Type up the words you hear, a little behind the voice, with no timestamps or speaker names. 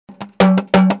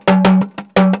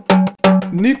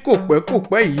Ní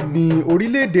kòpẹ́kòpẹ́ yìí ni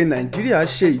orílẹ̀-èdè Nàìjíríà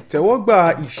ṣe ìtẹ́wọ́gbà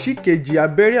ìṣìkejì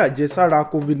abẹ́rẹ́ àjẹsára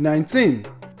COVID-19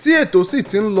 tí ètò sì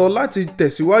ti ń lọ láti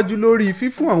tẹ̀síwájú lórí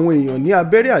fífún àwọn èèyàn ní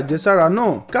abẹ́rẹ́ àjẹsára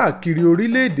náà káàkiri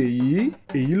orílẹ̀-èdè yìí.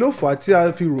 Èyí ló fà á tí a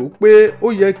fi rò pé ó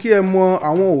yẹ kí ẹ mọ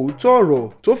àwọn òótọ́ ọ̀rọ̀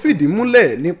tó fìdí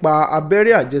múlẹ̀ nípa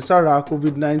abẹ́rẹ́ àjẹsára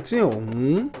COVID-19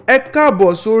 ọ̀hún. Ẹ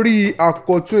káàbọ̀ sórí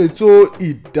àkọ́tún ètò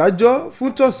ìdájọ́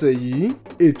fún tọ̀sẹ̀ yìí.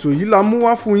 Ètò yìí la mú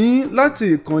wá fún yín láti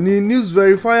ìkànnì News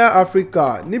Verifier Africa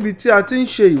níbi tí a ti ń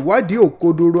ṣe ìwádìí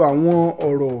òkodoro àwọn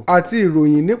ọ̀rọ̀ àti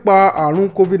ìròyìn nípa àrùn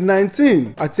COVID-19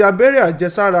 àti abẹ́rẹ́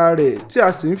àjẹsára rẹ̀ tí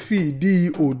a sì ń fi ìdí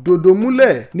òdodo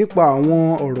múlẹ̀ nípa àwọn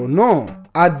ọ̀rọ̀ náà.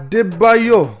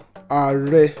 Adébáyọ̀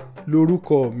Ààrẹ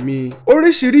lórúkọ mi.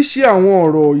 Oríṣiríṣi àwọn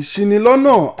ọ̀rọ̀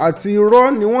ìṣinilọ́nà àti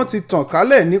irọ́ ni wọ́n ti tàn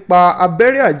kálẹ̀ nípa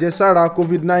abẹ́rẹ́ àjẹsára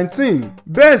COVID-19.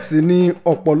 Bẹ́ẹ̀ sì ni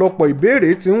ọ̀pọ̀lọpọ̀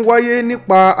ìbéèrè ti ń wáyé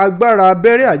nípa agbára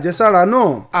abẹ́rẹ́ àjẹsára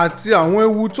náà àti àwọn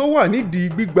ewu tó wà nídìí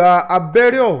gbígba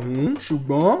abẹ́rẹ́ ọ̀hún.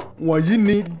 Ṣùgbọ́n wọ̀nyí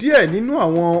ni díẹ̀ nínú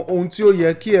àwọn ohun tí ó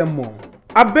yẹ kí ẹ mọ̀.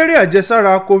 Abẹ́rẹ́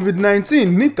àjẹsára COVID-19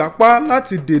 níkápá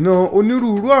láti dènà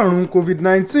onírúurú àrùn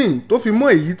COVID-19 tó fi mọ́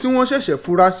èyí tí wọ́n ṣẹ̀ṣẹ̀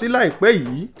fura sí láìpẹ́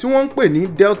yìí tí wọ́n ń pè ní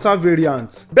Delta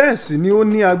variant. Bẹ́ẹ̀ sì ni ó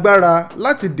ní agbára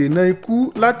láti dènà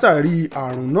ikú látàrí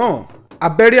àrùn náà.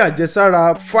 Abẹ́rẹ́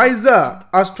àjẹsára Pfizer,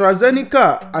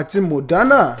 AstraZeneca àti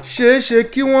Moderna ṣeéṣe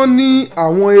kí wọ́n ní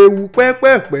àwọn ewu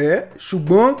pẹ́ẹ́pẹ́ẹ̀pẹ́,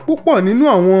 ṣùgbọ́n púpọ̀ nínú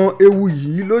àwọn ewu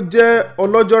yìí ló jẹ́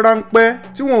ọlọ́jọ́ ráńpẹ́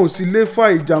tí wọn ò sì lè fa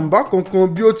ìjàmbá kankan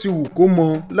bí ó ti wù kó mọ.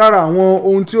 Lára àwọn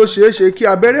ohun tí ó ṣeéṣe kí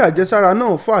abẹ́rẹ́ àjẹsára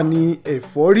náà fà ní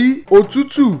ẹ̀fọ́rí,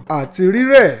 òtútù àti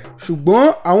rírẹ̀. Ṣùgbọ́n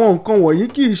àwọn nǹkan wọ̀nyí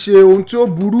kì í ṣe ohun tí ó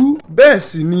burú, bẹ́ẹ̀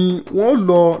sì ni wọ́n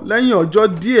lọ lẹ́yìn ọjọ́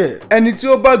díẹ̀. Ẹni tí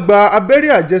ó bá gba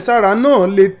abẹ́rẹ́ àjẹsára náà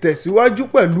lè tẹ̀síwájú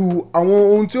pẹ̀lú àwọn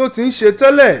ohun tí ó ti ń ṣe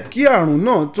tẹ́lẹ̀ kí àrùn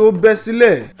náà tó bẹ́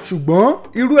sílẹ̀. Ṣùgbọ́n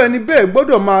irú ẹni bẹ́ẹ̀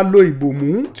gbọ́dọ̀ máa lo ìbòmú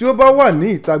tí ó bá wà ní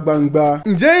ìta gbangba.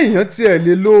 Ǹjẹ́ èèyàn tiẹ̀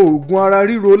lè lo oògùn ara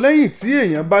ríro lẹ́yìn tí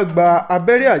èèyàn bá gba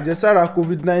abẹ́rẹ́ àjẹsára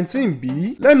COVID-19 bí?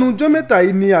 Lẹ́nu ọjọ́ mẹ́ta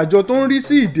yìí ni àjọ tó ń rí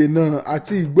sí ìdènà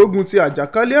àti ìgbógun ti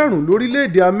àjàkálẹ̀ àrùn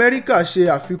lórílẹ̀-èdè Amẹ́ríkà ṣe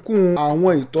àfikún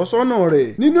àwọn ìtọ́sọ́nà rẹ̀.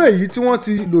 Nínú èyí tí wọ́n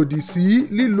ti lòdì sí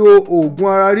lílo oògùn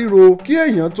ara ríro kí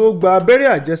èèyàn tó gba abẹ́rẹ́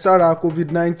àjẹsára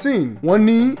COVID-19. Wọ́n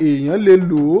ní èèyàn lè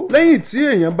lò ó lẹ́yìn tí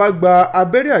èèyàn bá gba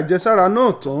abẹ́rẹ́ àjẹsára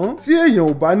náà tán tí èèyàn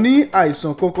ò bá ní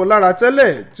àìsàn kankan lára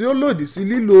tẹ́lẹ̀ tí ó lòdì sí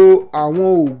lílo àwọn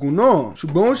oògùn náà.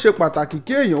 Ṣùgbọ́n ó ṣe pàtàkì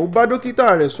kí èèyàn ó bá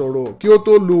dókítà rẹ̀ sọ̀rọ̀ kí ó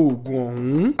tó lo oògùn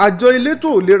ọ̀hún. Àjọ elétò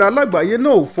ìlera lágbàáyé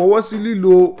náà ò fọwọ́ sí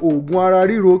lílo oògùn ara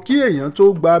ríro kí èèyàn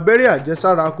tó gba abẹ́rẹ́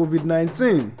àjẹsára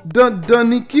COVID-19. Dandan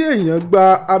ni kí èèyàn gba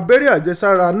abẹ́rẹ́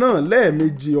àjẹsára náà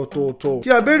lẹ́ẹ̀mejì ọ̀tọ̀ọ̀tọ̀ kí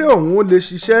abẹ́rẹ́ ọ̀hún ó lè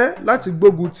ṣiṣẹ́ láti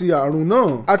gbógun ti àrùn náà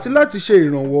àti láti ṣe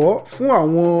ìrànwọ́ fún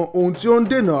àwọn ohun tí ó ń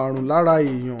dènà àrùn lára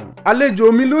èèyàn.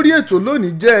 Àlejò mi lórí ètò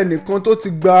lónìí jẹ́ ẹnìkan tó ti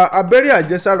gba abẹ́rẹ́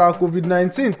àjẹsára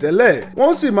COVID-19 tẹ́lẹ̀.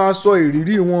 Wọ́n sì máa sọ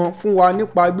ìrírí wọn fún wa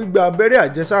nípa gbígba abẹ́rẹ́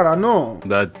àjẹsára náà.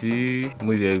 Ìgbà tí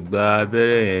mo lè gba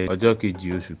abẹ́rẹ́ yẹn ọjọ́ kejì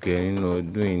oṣù kẹrin nínú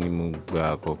ọdún yìí ni mo gbà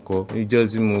àkọ́kọ́. Níjọ́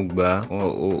tí mo gbà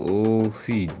ó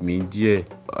feed mi díẹ̀.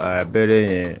 Abẹ́rẹ́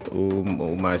yẹn ó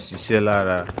máa ṣiṣẹ́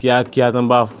lára kíákíá tán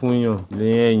bá fúnyàn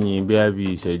lẹ́yìn bí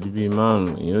ìṣẹ́jú bíi 5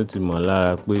 èèyàn ó ti mọ̀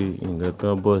lára pé nǹkan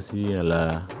kan bọ́ sí èèyàn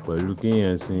lára pẹ̀lú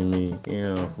kéèyàn sinmi,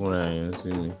 kéèyàn fúnra èèyàn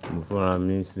sinmi. Mo fúnra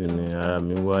mi sinmi, ara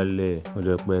mi wálẹ̀. Mo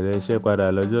dẹ̀ bẹ̀rẹ̀ iṣẹ́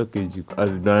padà lọ́jọ́ kejì.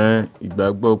 Àtìgbà yẹn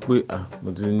ìgbàgbọ́ pé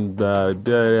mo ti ń gba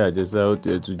abẹ́rẹ́ àjẹsára ó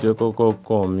tiẹ̀ tún jẹ́ kọ́kọ́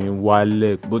kàn mí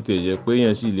wálẹ̀ bó tiẹ̀ jẹ́ pé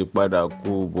èèyàn sì lè padà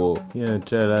kó o bọ̀. Kéèyàn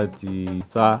try láti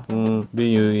sá fún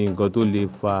béèyàn nǹkan tó lè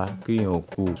fa kéèyàn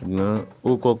kú. Ṣùgbọ́n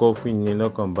ó kọ́kọ́ fi ní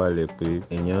lọ́kàn balẹ̀ pé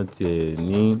èèyàn tiẹ̀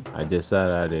ní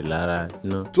àjẹsára rẹ̀ lára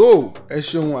náà. Tó ẹ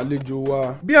ṣeun àlejò wa.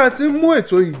 Bí a ti ń mú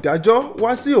ètò ìdájọ́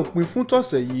wá sí òpin fún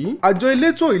tọ̀sẹ̀ yìí, àjọ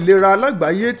elétò ìlera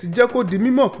lágbàáyé ti jẹ́ kó di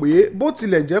mímọ̀ pé bó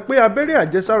tilẹ̀ jẹ́ pé abẹ́rẹ́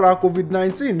àjẹsára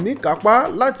COVID-19 níkápá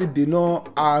láti dènà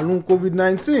àrùn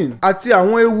COVID-19 àti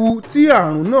àwọn ewu tí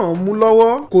àrùn náà mú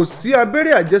lọ́wọ́, kò sí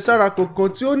abẹ́rẹ́ àjẹsára kankan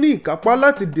tí ó ní ìkápá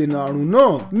láti dènà àrùn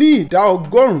náà ní ìdá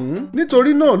 100.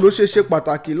 Nítorí náà ló ṣe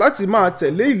pàtàkì láti máa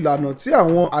tẹ̀lé ìlànà tí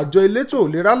àwọn àjọ elétò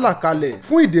ìlera là kalẹ̀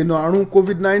fún ìdènà àrùn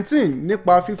COVID-19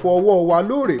 nípa fífọ ọwọ́ wa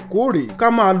lóòrèkóòrè, ká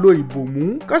máa lo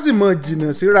ìbòmú, ká sì máa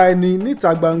jìnnà síra ẹni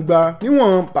níta gbangba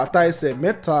níwọ̀n bàtà ẹsẹ̀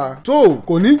 3. Tó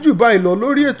kò ní jù báyìí lọ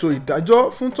lórí ètò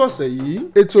ìdájọ́ fún tọ̀sẹ̀ yìí.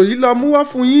 Ètò yìí la mú wá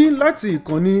fún yín láti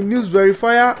ìkànnì News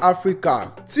Verifier Africa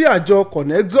tí àjọ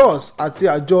Connexus àti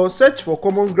àjọ Search for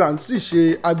Common Ground sì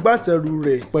ṣe agbátẹrù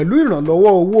rẹ̀ pẹ̀lú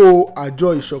ìrànlọ́wọ́ owó àjọ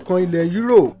ìṣọ̀kan ilẹ̀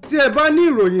Europe. Tí ẹ bá ní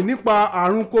ìròyìn nípa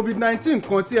àrùn COVID-19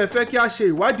 kan tí ẹ fẹ́ kí a ṣe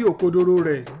ìwádìí òkodoro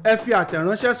rẹ̀, ẹ fi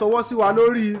àtẹ̀ránṣẹ́ ṣọwọ́ sí wa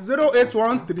lórí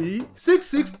 0813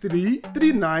 663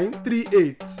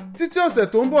 3938. Títí ọ̀sẹ̀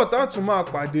tó ń bọ̀ tá a tún máa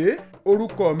pàdé,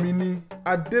 orúkọ mi ni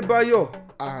Adébáyọ̀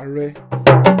Ààrẹ.